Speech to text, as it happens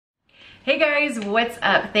Hey guys, what's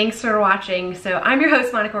up? Thanks for watching. So I'm your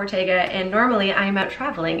host, Monica Ortega, and normally I'm out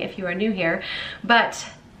traveling if you are new here, but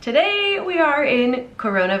today we are in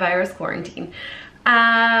coronavirus quarantine.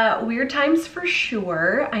 Weird times for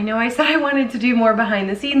sure. I know I said I wanted to do more behind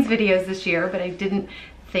the scenes videos this year, but I didn't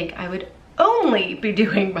think I would only be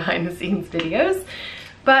doing behind the scenes videos.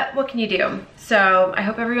 But what can you do? So I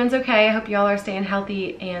hope everyone's okay. I hope y'all are staying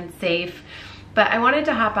healthy and safe. But I wanted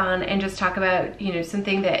to hop on and just talk about,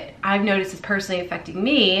 something that I've noticed is personally affecting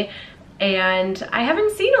me and I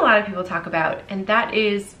haven't seen a lot of people talk about, and that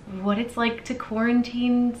is what it's like to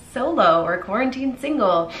quarantine solo or quarantine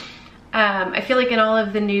single. I feel like in all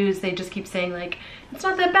of the news, they just keep saying like, it's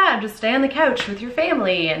not that bad, just stay on the couch with your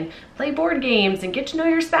family and play board games and get to know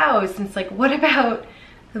your spouse. And it's like, what about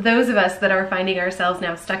those of us that are finding ourselves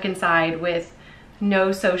now stuck inside with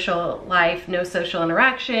no social life, no social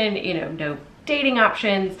interaction, no dating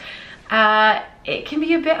options? It can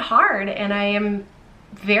be a bit hard, and I am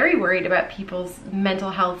very worried about people's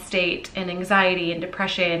mental health state and anxiety and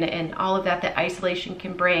depression and all of that isolation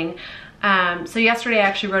can bring. So yesterday I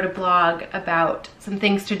actually wrote a blog about some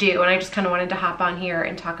things to do, and I just kind of wanted to hop on here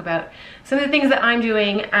and talk about some of the things that I'm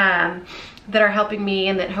doing that are helping me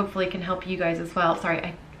and that hopefully can help you guys as well. Sorry,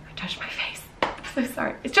 I touched my face. I'm so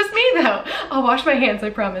sorry. It's just me though. I'll wash my hands, I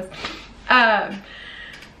promise.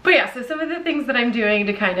 But yeah, so some of the things that I'm doing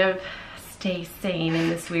to kind of stay sane in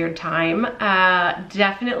this weird time,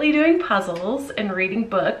 definitely doing puzzles and reading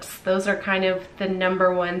books. Those are kind of the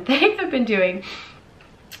 #1 thing I've been doing.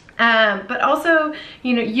 But also,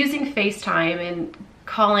 using FaceTime and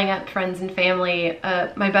calling up friends and family.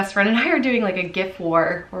 My best friend and I are doing like a GIF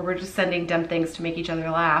war where we're just sending dumb things to make each other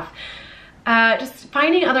laugh. Just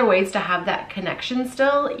finding other ways to have that connection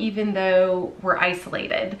still, even though we're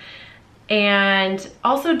isolated. And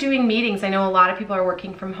also doing meetings. I know a lot of people are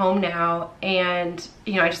working from home now, and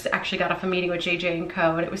I just actually got off a meeting with JJ &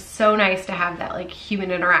 Co, and it was so nice to have that like human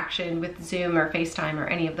interaction with Zoom or FaceTime or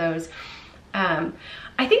any of those.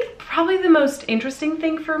 I think probably the most interesting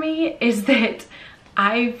thing for me is that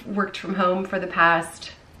I've worked from home for the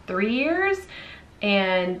past 3 years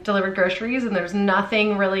and delivered groceries, and there's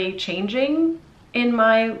nothing really changing in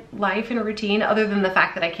my life and routine other than the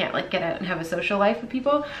fact that I can't like get out and have a social life with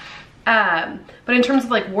people. But in terms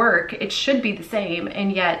of like work, it should be the same,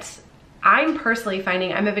 and yet I'm personally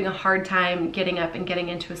finding I'm having a hard time getting up and getting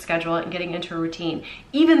into a schedule and getting into a routine,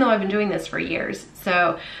 even though I've been doing this for years.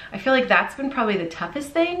 So I feel like that's been probably the toughest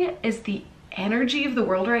thing, is the energy of the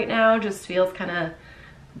world right now just feels kind of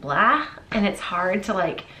blah, and it's hard to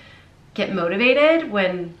like get motivated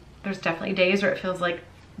when there's definitely days where it feels like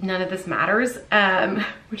none of this matters,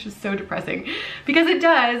 which is so depressing because it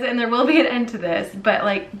does, and there will be an end to this. But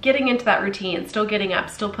like getting into that routine, still getting up,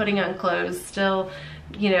 still putting on clothes, still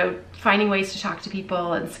finding ways to talk to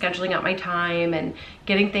people and scheduling out my time and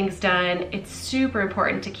getting things done, it's super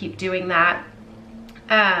important to keep doing that.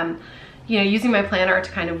 Using my planner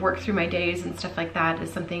to kind of work through my days and stuff like that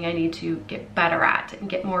is something I need to get better at and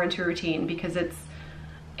get more into a routine, because it's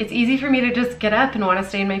easy for me to just get up and want to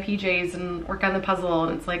stay in my PJs and work on the puzzle,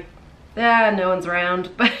 and it's like, no one's around.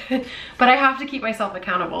 But I have to keep myself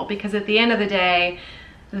accountable, because at the end of the day,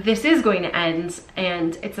 this is going to end,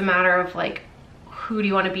 and it's a matter of like, who do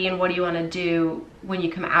you want to be and what do you want to do when you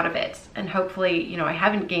come out of it? And hopefully, I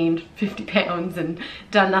haven't gained 50 pounds and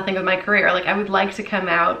done nothing with my career. Like, I would like to come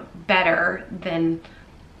out better than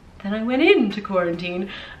I went into quarantine.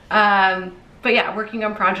 But yeah, working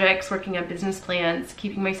on projects, working on business plans,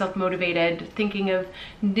 keeping myself motivated, thinking of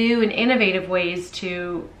new and innovative ways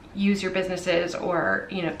to use your businesses or,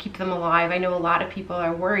 keep them alive. I know a lot of people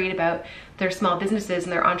are worried about their small businesses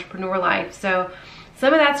and their entrepreneur life. So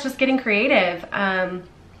some of that's just getting creative.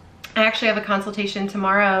 I actually have a consultation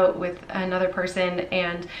tomorrow with another person,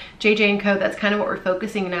 and JJ & Co, that's kind of what we're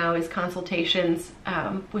focusing now, is consultations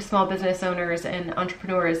with small business owners and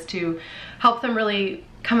entrepreneurs to help them really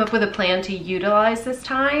come up with a plan to utilize this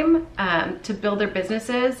time to build their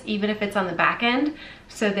businesses, even if it's on the back end,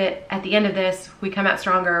 so that at the end of this, we come out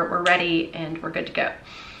stronger, we're ready, and we're good to go.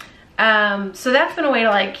 So that's been a way to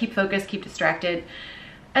like keep focused, keep distracted.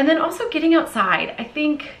 And then also getting outside. I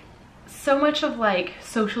think so much of like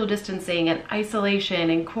social distancing and isolation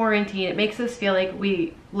and quarantine, it makes us feel like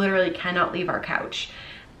we literally cannot leave our couch.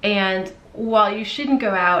 And while you shouldn't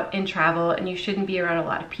go out and travel, and you shouldn't be around a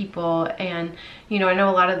lot of people, and I know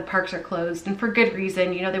a lot of the parks are closed, and for good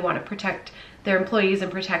reason, they want to protect their employees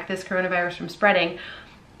and protect this coronavirus from spreading,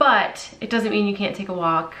 but it doesn't mean you can't take a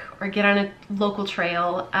walk or get on a local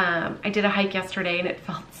trail. I did a hike yesterday and it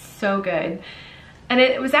felt so good. And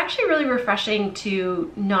it was actually really refreshing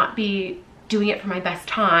to not be doing it for my best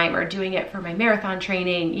time or doing it for my marathon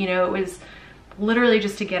training. You know, it was literally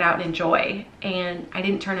just to get out and enjoy. And I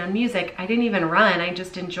didn't turn on music. I didn't even run. I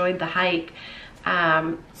just enjoyed the hike.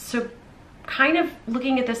 So kind of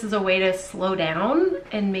looking at this as a way to slow down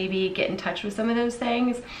and maybe get in touch with some of those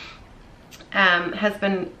things has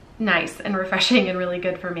been nice and refreshing and really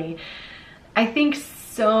good for me. I think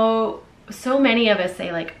so many of us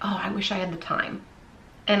say like, oh, I wish I had the time.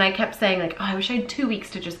 And I kept saying like, oh, I wish I had 2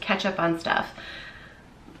 weeks to just catch up on stuff.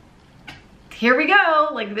 Here we go,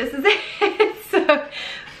 like this is it. So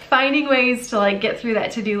finding ways to like get through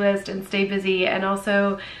that to-do list and stay busy, and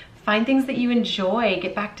also find things that you enjoy,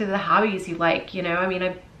 get back to the hobbies you like, you know? I mean,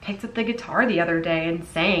 I picked up the guitar the other day and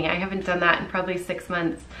sang. I haven't done that in probably 6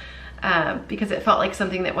 months because it felt like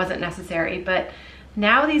something that wasn't necessary. But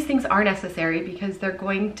now these things are necessary because they're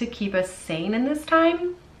going to keep us sane in this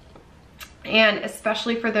time. And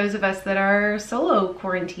especially for those of us that are solo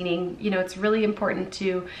quarantining, you know, it's really important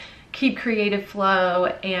to keep creative flow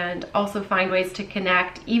and also find ways to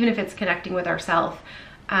connect, even if it's connecting with ourselves.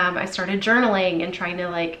 I started journaling and trying to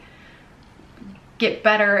like get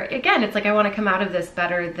better. Again, it's like I want to come out of this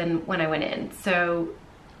better than when I went in. So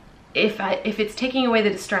if it's taking away the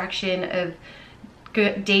distraction of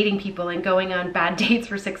dating people and going on bad dates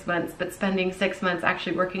for 6 months, but spending 6 months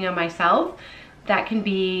actually working on myself, that can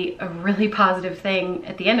be a really positive thing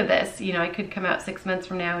at the end of this. You know, I could come out 6 months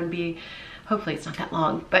from now and be, hopefully it's not that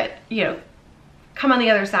long, but you know, come on the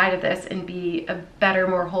other side of this and be a better,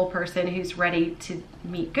 more whole person who's ready to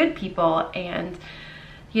meet good people. And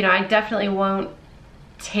you know, I definitely won't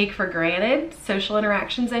take for granted social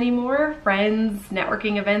interactions anymore, friends,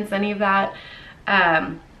 networking events, any of that.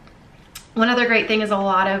 One other great thing is a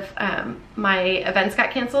lot of my events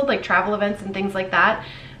got canceled, like travel events and things like that,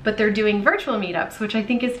 but they're doing virtual meetups, which I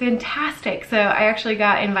think is fantastic. So I actually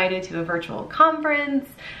got invited to a virtual conference.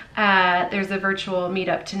 There's a virtual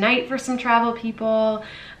meetup tonight for some travel people.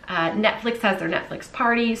 Netflix has their Netflix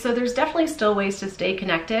party. So there's definitely still ways to stay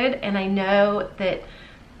connected. And I know that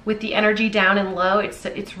with the energy down and low,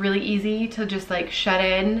 it's really easy to just like shut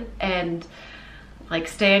in and like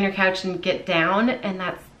stay on your couch and get down. And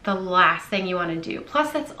that's the last thing you want to do.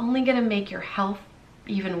 Plus that's only going to make your health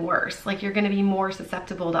even worse. Like you're going to be more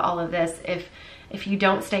susceptible to all of this if you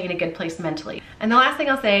don't stay in a good place mentally. And the last thing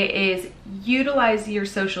I'll say is utilize your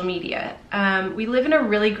social media. We live in a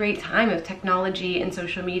really great time of technology and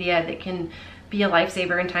social media that can be a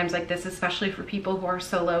lifesaver in times like this, especially for people who are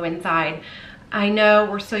solo inside. I know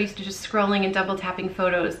we're so used to just scrolling and double tapping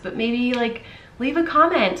photos, but maybe like leave a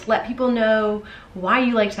comment, let people know why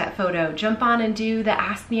you liked that photo, jump on and do the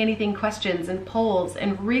ask me anything questions and polls,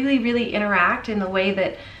 and really, really interact in the way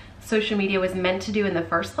that social media was meant to do in the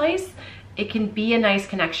first place. It can be a nice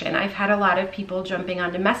connection. I've had a lot of people jumping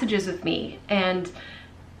onto messages with me, and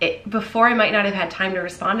before I might not have had time to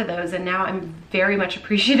respond to those, and now I'm very much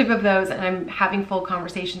appreciative of those, and I'm having full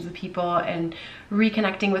conversations with people and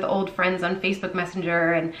reconnecting with old friends on Facebook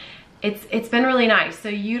Messenger, and it's been really nice. So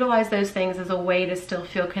utilize those things as a way to still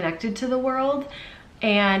feel connected to the world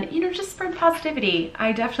and, you know, just spread positivity.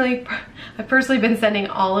 I've personally been sending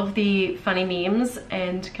all of the funny memes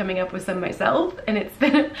and coming up with some myself, and it's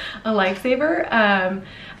been a lifesaver.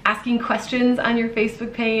 Asking questions on your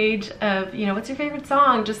Facebook page of, you know, what's your favorite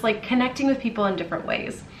song? Just like connecting with people in different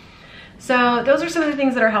ways. So those are some of the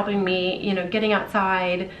things that are helping me, you know, getting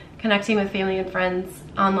outside, connecting with family and friends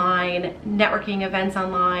online, networking events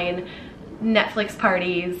online, Netflix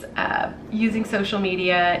parties, using social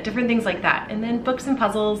media, different things like that. And then books and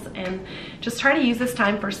puzzles, and just try to use this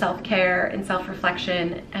time for self-care and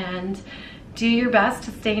self-reflection, and do your best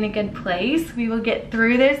to stay in a good place. We will get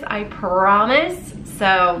through this, I promise.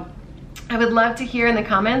 So I would love to hear in the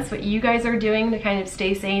comments what you guys are doing to kind of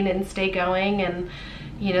stay sane and stay going. And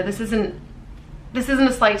you know, this isn't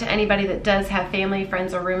a slight to anybody that does have family,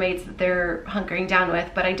 friends, or roommates that they're hunkering down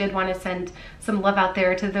with, but I did want to send some love out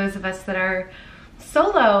there to those of us that are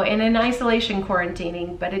solo and in isolation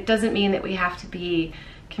quarantining. But it doesn't mean that we have to be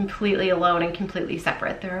completely alone and completely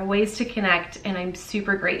separate. There are ways to connect, and I'm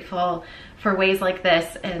super grateful for ways like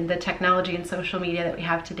this and the technology and social media that we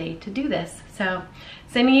have today to do this. So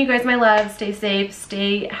sending you guys my love. Stay safe,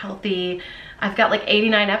 stay healthy. I've got like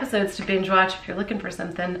 89 episodes to binge watch if you're looking for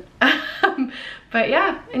something. But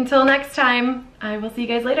yeah, until next time, I will see you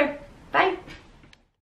guys later. Bye.